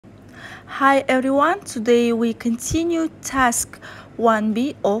Hi everyone, today we continue task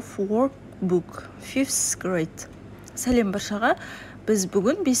 1B of workbook 5th grade. Сәлем баршаға, біз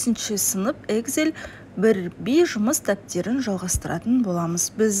бүгін 5-ші сынып Excel 1B жұмыс дәптерін жалғастыратын боламыз.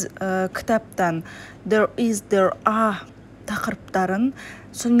 Біз кітаптан there is, there are тақырыптарын,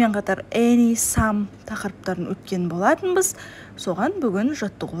 сонымен қатар any, some тақырыптарын өткен болатынбыз. Соған бүгін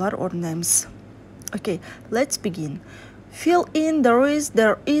жаттығулар орындаймыз. Okay, let's begin. Fill in there is,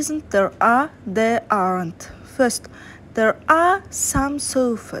 there isn't, there are, there aren't. First, there are some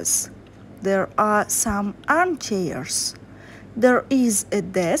sofas. There are some armchairs. There is a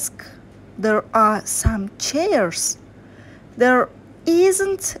desk. There are some chairs. There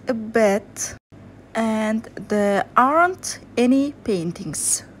isn't a bed. And there aren't any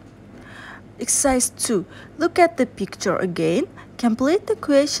paintings. Exercise 2. Look at the picture again. Complete the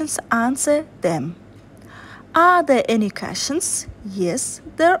questions, answer them. Are there any questions? Yes,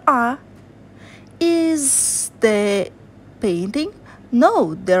 there are. Is there painting?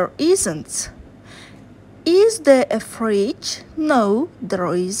 No, there isn't. Is there a fridge? No,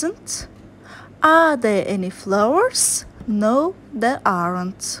 there isn't. Are there any flowers? No, there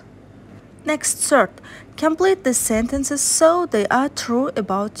aren't. Next, third. Complete the sentences so they are true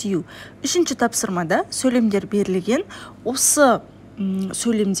about you. Үшінші тапсырмада сөйлемдер берілген. Осы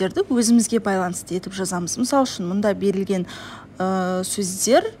сөйлемдерді өзімізге байланысты етіп жазамыз. Мысал үшін, мұнда берілген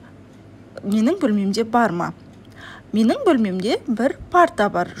сөздер менің бөлмемде бар ма? Менің бөлмемде бір парта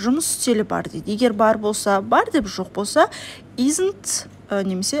бар, жұмыс үстелі бар дейді. Егер бар болса, бар деп, жоқ болса, isn't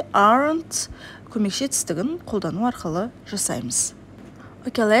немесе aren't көмекші етістігін қолдану арқылы жасаймыз.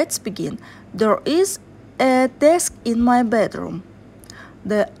 Okay, let's begin. There is a desk in my bedroom.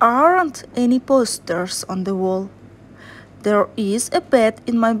 There aren't any posters on the wall. There is a bed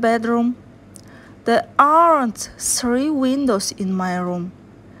in my bedroom. There aren't 3 windows in my room.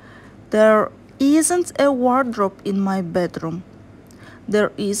 There isn't a wardrobe in my bedroom.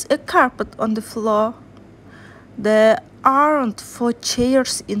 There is a carpet on the floor. There aren't 4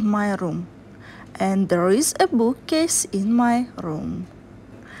 chairs in my room. And there is a bookcase in my room.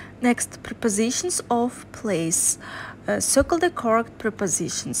 Next, prepositions of place. Circle the correct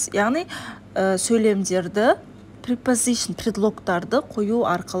prepositions. Яғни, сөйлемдерді preposition, предлогтарды қою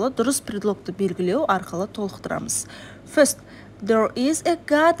арқылы, дұрыс предлогты белгілеу арқылы толықтырамыз. First, there is a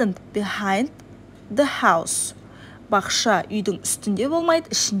garden behind the house. Бақша үйдің үстінде болмайды,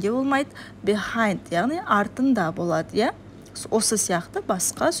 ішінде болмайды. Behind, яғни артында болады, я? Осы сияқты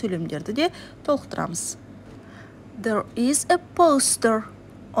басқа сөйлемдерді де толықтырамыз. There is a poster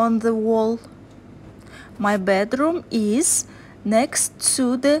on the wall. My bedroom is next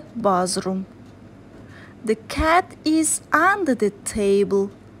to the bathroom. The cat is under the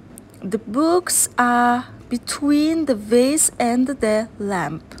table. The books are between the vase and the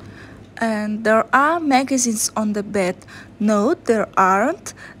lamp. And there are magazines on the bed. No, there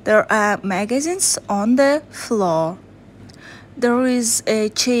aren't. There are magazines on the floor. There is a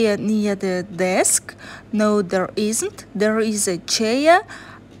chair near the desk. No, there isn't. There is a chair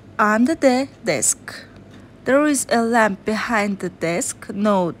under the desk. There is a lamp behind the desk.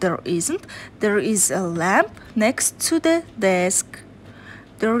 No, there isn't. There is a lamp next to the desk.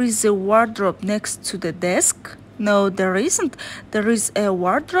 There is a wardrobe next to the desk. No, there isn't. There is a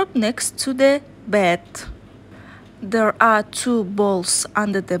wardrobe next to the bed. There are 2 balls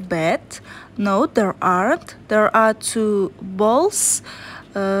under the bed. No, there aren't. There are 2 balls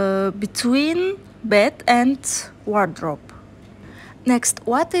between bed and wardrobe. Next,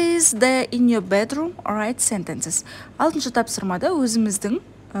 what is there in your bedroom? Write sentences. 6-шы тапсырмада өзіміздің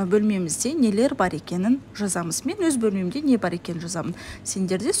бөлмемізде нелер бар екенін жазамыз. Мен өз бөлмемде не бар екенін жазамын.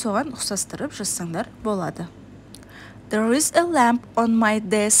 Сендер де соған ұқсастырып жазсаңдар болады. There is a lamp on my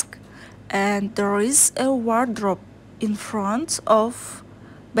desk and there is a wardrobe in front of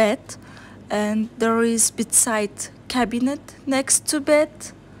bed and there is bedside cabinet next to bed.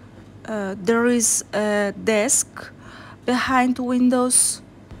 There is a desk behind windows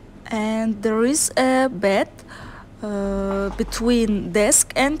and there is a bed between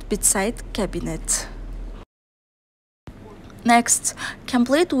desk and bedside cabinet. Next,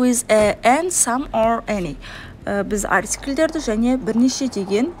 complete with a, and, some or any. Біз артикльдерді және бірнеше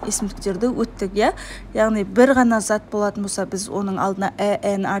деген есімдіктерді өттік, я? Яғни бір ғана зат болатын болса, біз оның алдына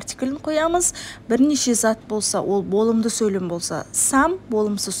an артиклін қоямыз. Бірнеше зат болса, ол болымды сөйлем болса, some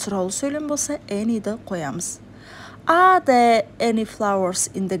болымсыз сұраулы сөйлем болса, any'ді қоямыз. Are there any flowers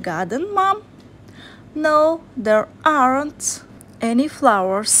in the garden, Mom? No, there aren't any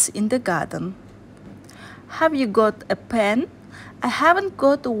flowers in the garden. Have you got a pen? I haven't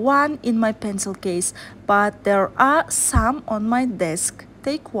got one in my pencil case, but there are some on my desk.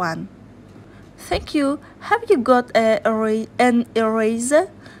 Take one. Thank you. Have you got an eraser?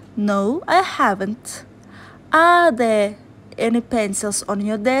 No, I haven't. Are there any pencils on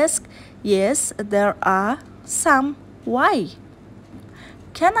your desk? Yes, there are some. Why?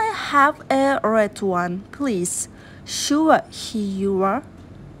 Can I have a red one, please? Sure, here you are.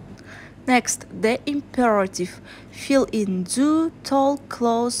 Next, the imperative. Fill in do, talk,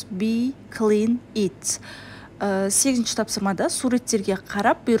 close, be, clean, eat. 8-ші тапсырмада суреттерге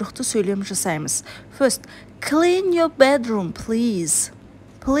қарап бұйрықты сөйлем жасаймыз. First, clean your bedroom, please.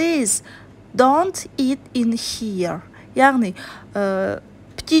 Please, don't eat in here. Яғни,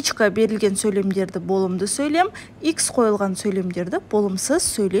 птичка берілген сөйлемдерді болымды сөйлем, X қойылған сөйлемдерді болымсыз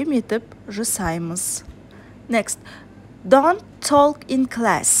сөйлем етіп жасаймыз. Next, don't talk in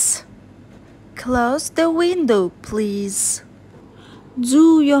class. Close the window, please.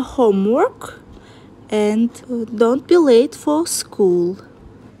 Do your homework and don't be late for school.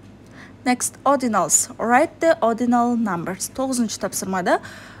 Next, ordinals. Write the ordinal numbers. 9-ші тапсырмада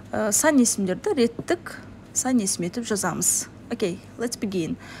сан есімдерді реттік сан есім етіп жазамыз. Okay, let's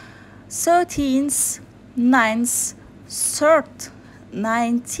begin. 13s, 9s, 3rd,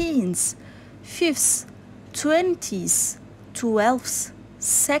 19s, 5s, 20s, 12s,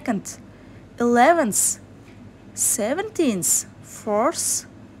 2nd, 11s, 17s, 4s,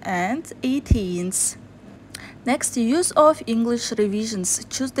 and 18s. Next, use of English revisions.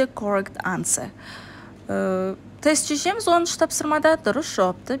 Choose the correct answer. Тест шешеміз 10-ші тапсырмада дұрыс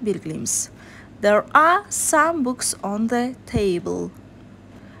жауапты белгілейміз. There are some books on the table.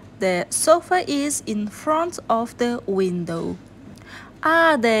 The sofa is in front of the window.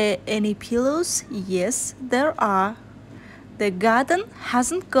 Are there any pillows? Yes, there are. The garden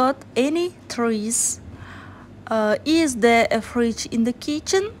hasn't got any trees. Is there a fridge in the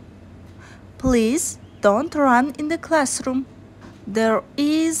kitchen? Please don't run in the classroom. There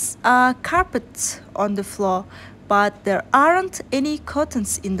is a carpet on the floor, but there aren't any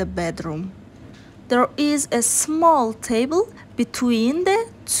curtains in the bedroom. There is a small table between the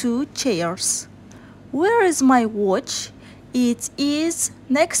two chairs. Where is my watch? It is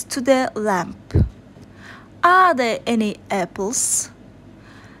next to the lamp. Are there any apples?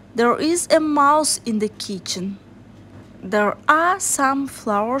 There is a mouse in the kitchen. There are some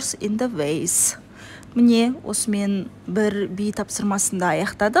flowers in the vase. Міне, осымен бір би тапсырмасында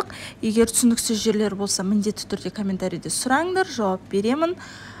аяқтадық. Егер түсініксіз жерлер болса, міндетті түрде комментарийде сұраңдар, жауап беремін.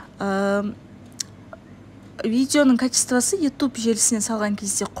 Видеоның качествосы YouTube желісіне салған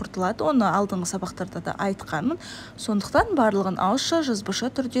кезде құртылады. Оны алдыңғы сабақтарда да айтқанмын. Сондықтан барлығын ауызша,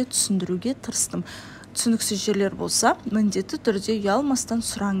 жазбаша түрде түсіндіруге тырыстым. Түсініксіз жерлер болса, міндетті түрде ұялмастан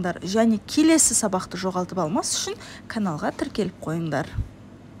сұраңдар. Және келесі сабақты жоғалтып алмас үшін каналға тіркеліп қойыңдар.